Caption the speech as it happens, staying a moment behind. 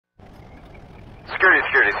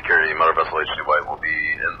Security. Motor vessel HD White will be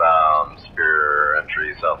inbound Superior entry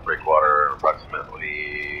south breakwater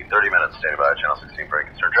approximately 30 minutes. Standing by channel 16 for any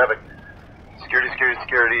concerned traffic. Security.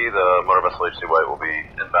 The motor vessel HD White will be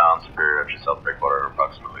inbound Superior entry south breakwater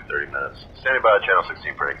approximately 30 minutes. Standing by channel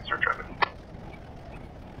 16 for any concerned traffic.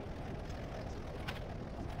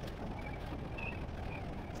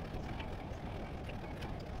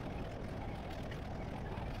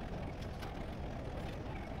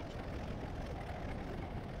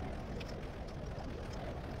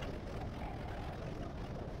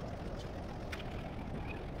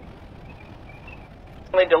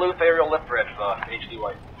 Duluth aerial lift bridge, HD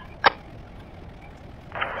White.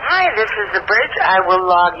 Hi, this is the bridge. I will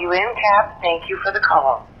log you in, Cap. Thank you for the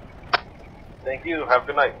call. Thank you. Have a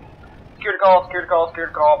good night. Security call.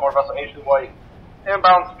 Motor vessel HD White.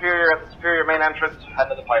 Inbound Superior at the Superior main entrance. Head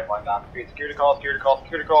to the pipeline dock. Repeat, security call.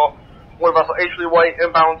 Motor vessel HD White.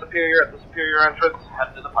 Inbound Superior at the Superior entrance.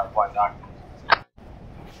 Head to the pipeline dock.